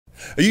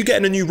Are you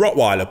getting a new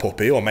Rottweiler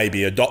puppy, or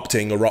maybe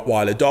adopting a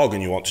Rottweiler dog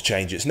and you want to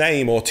change its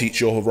name or teach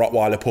your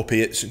Rottweiler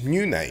puppy its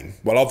new name?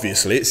 Well,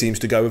 obviously it seems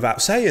to go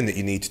without saying that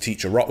you need to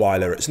teach a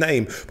Rottweiler its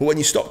name, but when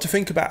you stop to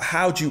think about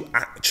how do you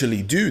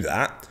actually do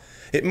that,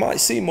 it might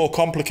seem more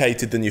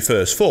complicated than you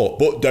first thought,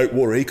 but don't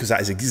worry, because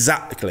that is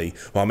exactly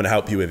what I'm going to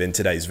help you with in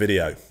today's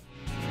video.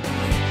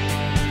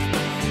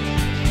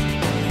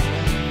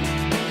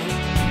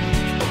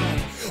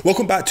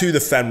 Welcome back to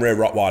the Fenrir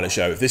Rottweiler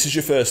Show. If this is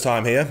your first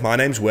time here, my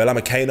name's Will, I'm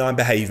a canine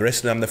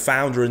behaviourist and I'm the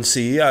founder and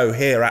CEO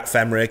here at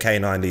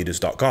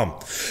FenrirCanineLeaders.com.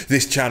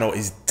 This channel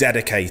is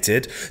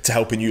dedicated to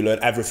helping you learn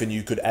everything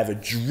you could ever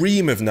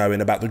dream of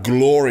knowing about the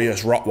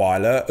glorious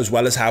Rottweiler, as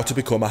well as how to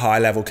become a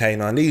high-level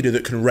canine leader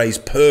that can raise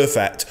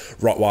perfect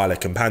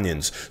Rottweiler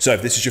companions. So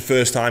if this is your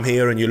first time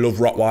here and you love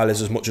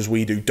Rottweilers as much as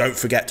we do, don't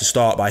forget to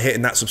start by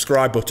hitting that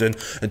subscribe button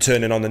and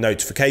turning on the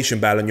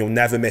notification bell, and you'll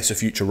never miss a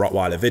future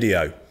Rottweiler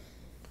video.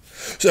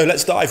 So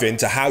let's dive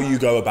into how you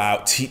go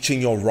about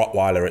teaching your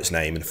Rottweiler its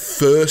name. And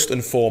first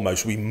and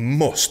foremost, we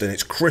must, and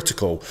it's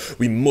critical,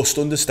 we must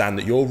understand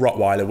that your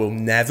Rottweiler will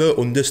never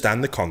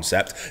understand the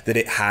concept that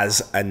it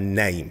has a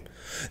name.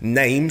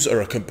 Names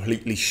are a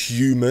completely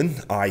human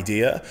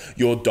idea.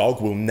 Your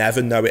dog will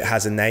never know it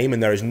has a name,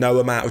 and there is no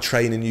amount of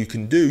training you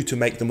can do to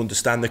make them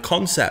understand the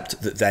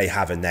concept that they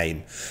have a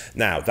name.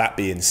 Now, that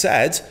being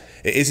said,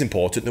 it is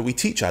important that we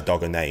teach our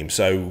dog a name,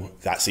 so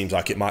that seems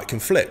like it might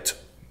conflict.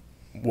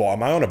 What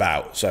am I on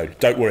about? So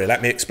don't worry,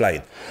 let me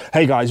explain.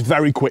 Hey guys,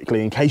 very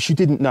quickly, in case you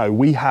didn't know,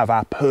 we have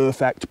our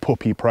Perfect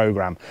Puppy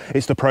program.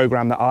 It's the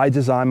program that I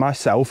designed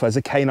myself as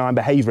a canine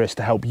behaviorist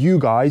to help you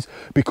guys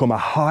become a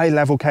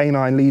high-level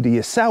canine leader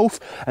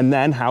yourself, and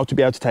then how to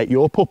be able to take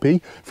your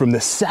puppy from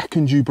the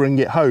second you bring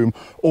it home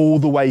all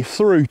the way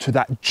through to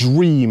that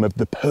dream of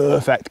the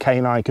perfect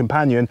canine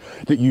companion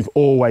that you've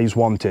always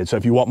wanted. So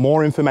if you want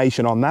more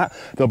information on that,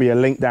 there'll be a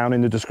link down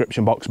in the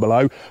description box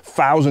below.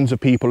 Thousands of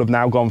people have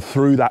now gone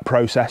through that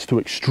process to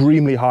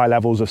extremely high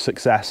levels of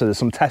success. So there's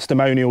some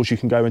testimonials you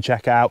can go and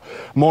check out.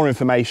 More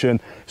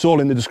information, it's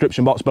all in the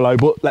description box below,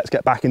 but let's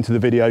get back into the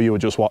video you were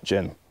just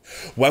watching.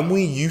 When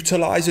we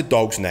utilize a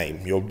dog's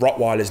name, your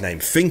Rottweiler's name,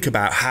 think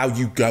about how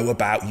you go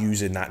about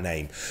using that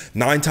name.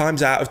 9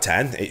 times out of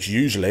 10, it's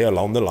usually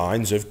along the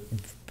lines of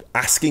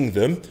asking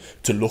them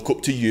to look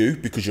up to you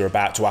because you're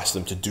about to ask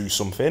them to do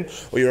something,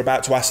 or you're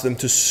about to ask them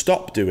to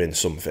stop doing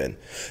something.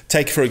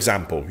 Take, for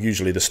example,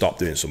 usually the stop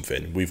doing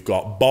something. We've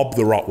got Bob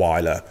the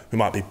Rottweiler, who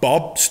might be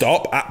Bob,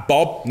 stop, at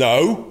Bob,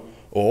 no.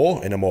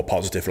 Or in a more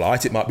positive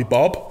light, it might be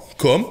Bob,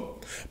 come,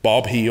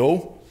 Bob,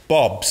 heel,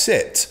 Bob,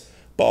 sit,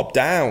 Bob,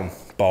 down,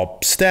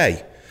 Bob,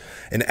 stay.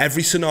 In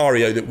every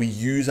scenario that we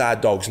use our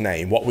dog's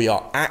name, what we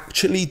are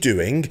actually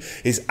doing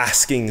is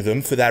asking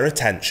them for their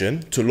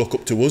attention, to look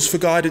up to us for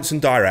guidance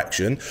and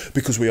direction,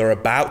 because we are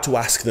about to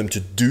ask them to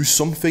do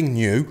something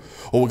new,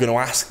 or we're going to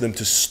ask them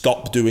to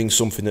stop doing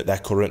something that they're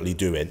currently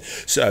doing.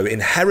 So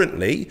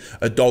inherently,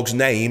 a dog's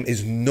name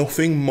is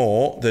nothing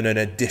more than an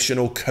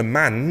additional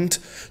command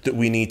that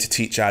we need to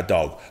teach our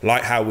dog.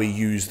 Like how we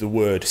use the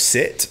word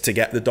sit to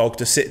get the dog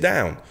to sit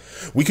down.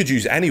 We could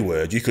use any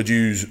word. You could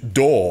use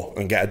door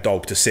and get a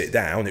dog to sit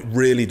down. It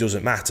really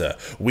doesn't matter.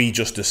 We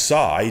just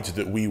decide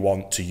that we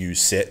want to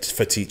use sit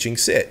for teaching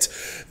sit.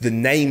 The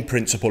name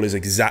principle is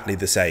exactly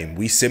the same.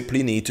 We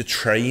simply need to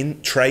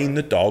train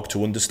the dog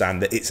to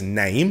understand that its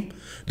name,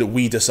 that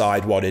we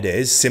decide what it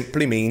is,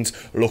 simply means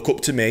look up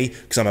to me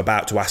because I'm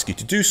about to ask you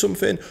to do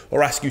something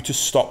or ask you to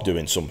stop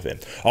doing something.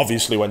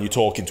 Obviously, when you're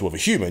talking to other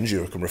humans,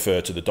 you can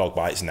refer to the dog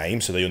by its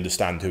name so they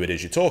understand who it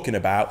is you're talking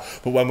about.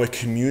 But when we're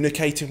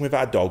communicating with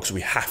our dogs,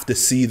 we have to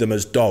see them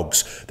as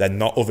dogs. They're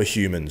not other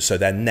humans. So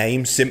their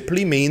name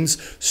simply means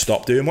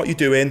stop doing what you're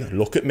doing,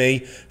 look at me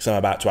because I'm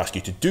about to ask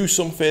you to do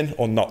something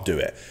or not do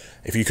it.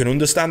 If you can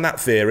understand that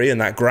theory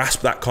and that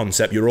grasp that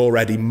concept, you're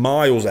already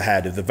miles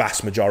ahead of the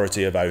vast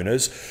majority of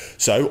owners.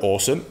 So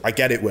awesome. I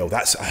get it, Will.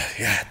 That's,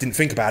 yeah, didn't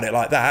think about it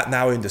like that.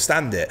 Now I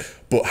understand it.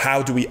 But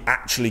how do we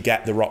actually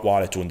get the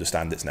Rottweiler to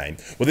understand its name?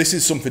 Well, this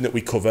is something that we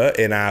cover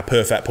in our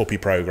Perfect Puppy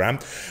program,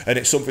 and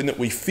it's something that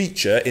we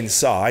feature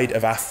inside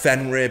of our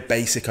Fenrir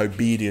basic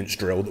obedience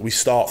drill that we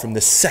start from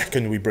the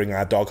second we bring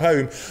our dog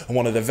home. And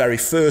one of the very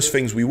first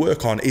things we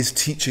work on is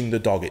teaching the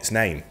dog its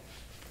name.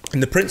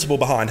 And the principle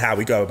behind how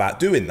we go about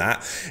doing that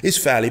is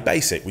fairly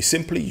basic. We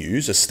simply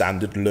use a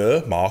standard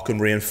lure, mark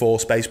and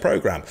reinforce based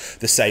program,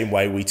 the same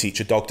way we teach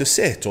a dog to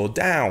sit or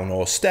down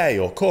or stay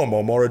or come,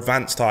 or more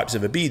advanced types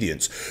of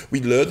obedience.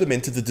 We lure them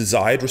into the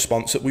desired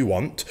response that we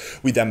want.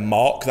 We then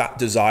mark that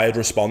desired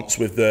response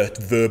with the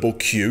verbal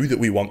cue that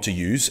we want to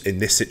use. In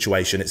this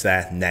situation, it's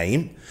their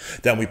name.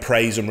 Then we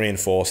praise and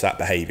reinforce that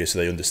behavior so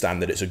they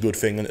understand that it's a good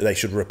thing and that they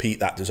should repeat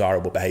that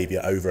desirable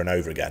behavior over and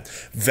over again.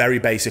 Very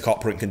basic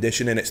operant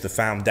conditioning. It's the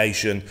foundation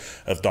foundation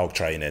of dog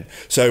training.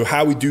 So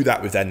how we do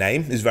that with their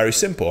name is very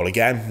simple.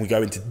 Again, we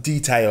go into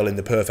detail in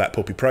the Perfect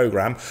Puppy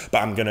program,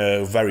 but I'm going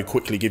to very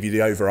quickly give you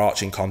the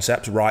overarching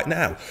concept right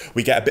now.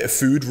 We get a bit of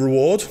food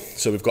reward.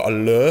 So we've got a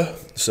lure.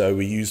 So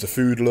we use the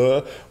food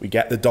lure. We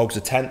get the dog's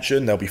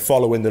attention. They'll be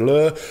following the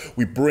lure.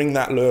 We bring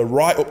that lure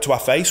right up to our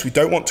face. We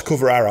don't want to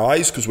cover our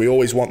eyes because we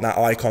always want that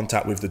eye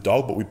contact with the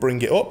dog, but we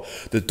bring it up.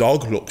 The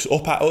dog looks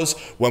up at us.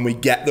 When we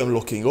get them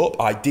looking up,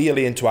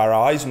 ideally into our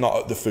eyes, not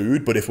at the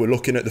food, but if we're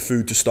looking at the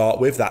food to start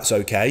with, that's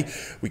okay.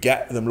 We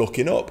get them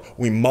looking up.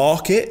 We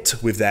mark it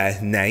with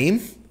their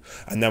name,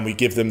 and then we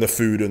give them the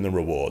food and the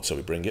reward. So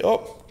we bring it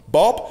up.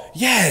 Bob?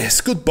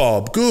 Yes, good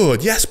Bob,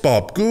 good. Yes,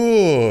 Bob,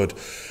 good.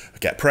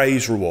 Get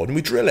praise, reward, and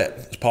we drill it.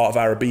 It's part of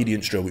our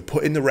obedience drill. We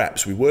put in the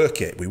reps, we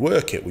work it, we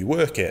work it, we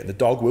work it. The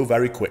dog will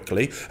very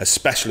quickly,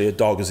 especially a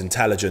dog as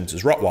intelligent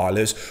as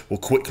Rottweilers, will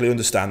quickly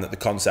understand that the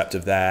concept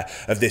of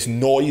this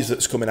noise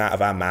that's coming out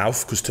of our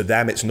mouth, because to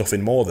them it's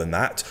nothing more than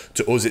that.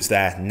 To us it's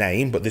their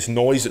name, but this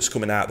noise that's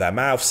coming out of their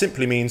mouth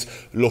simply means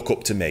look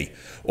up to me.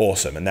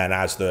 Awesome. And then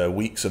as the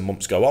weeks and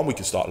months go on, we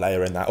can start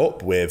layering that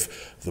up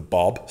with the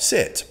Bob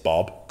sit,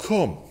 Bob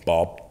come,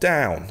 Bob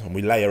down, and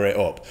we layer it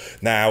up.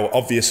 Now,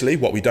 obviously,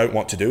 what we don't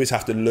want to do is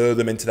have to lure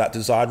them into that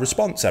desired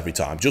response every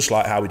time. Just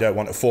like how we don't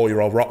want a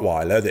 4-year-old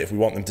Rottweiler that if we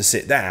want them to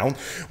sit down,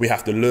 we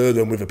have to lure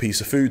them with a piece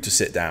of food to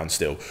sit down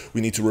still.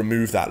 We need to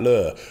remove that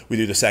lure. We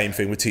do the same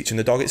thing with teaching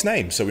the dog its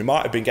name. So we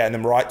might have been getting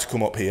them right to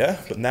come up here,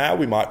 but now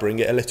we might bring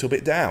it a little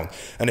bit down.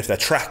 And if they're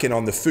tracking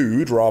on the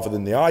food rather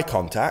than the eye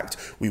contact,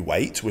 we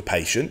wait, we're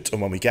patient,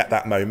 and when we get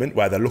that moment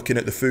where they're looking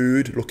at the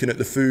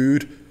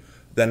food,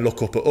 then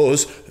look up at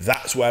us,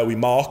 that's where we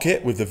mark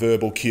it with the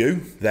verbal cue,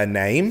 their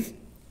name.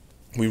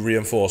 We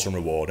reinforce and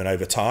reward, and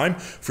over time,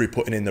 through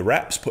putting in the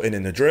reps, putting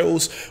in the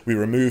drills, we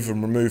remove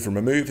and remove and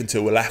remove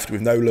until we're left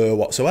with no lure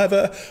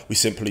whatsoever. We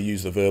simply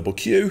use the verbal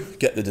cue,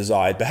 get the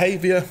desired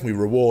behavior, we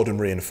reward and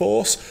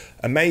reinforce.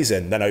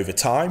 Amazing. Then over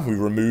time, we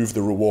remove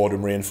the reward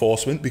and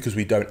reinforcement because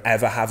we don't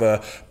ever have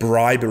a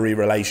bribery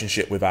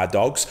relationship with our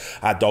dogs.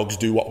 Our dogs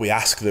do what we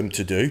ask them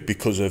to do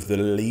because of the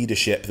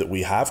leadership that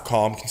we have,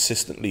 calm,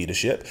 consistent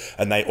leadership,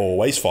 and they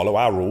always follow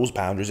our rules,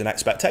 boundaries, and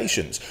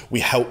expectations.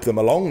 We help them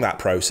along that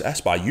process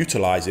by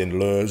utilizing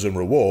lures and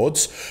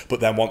rewards,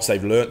 but then once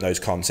they've learnt those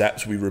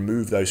concepts, we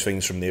remove those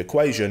things from the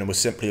equation and we're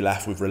simply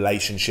left with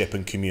relationship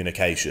and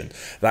communication.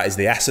 That is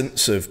the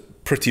essence of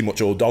pretty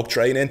much all dog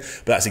training,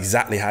 but that's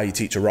exactly how you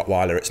teach a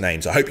Rottweiler its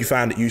name. So I hope you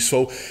found it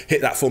useful. Hit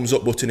that thumbs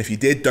up button if you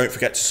did. Don't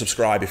forget to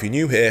subscribe if you're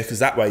new here, because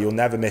that way you'll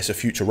never miss a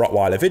future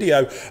Rottweiler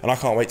video, and I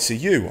can't wait to see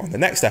you on the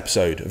next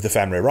episode of the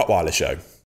Fenrir Rottweiler Show.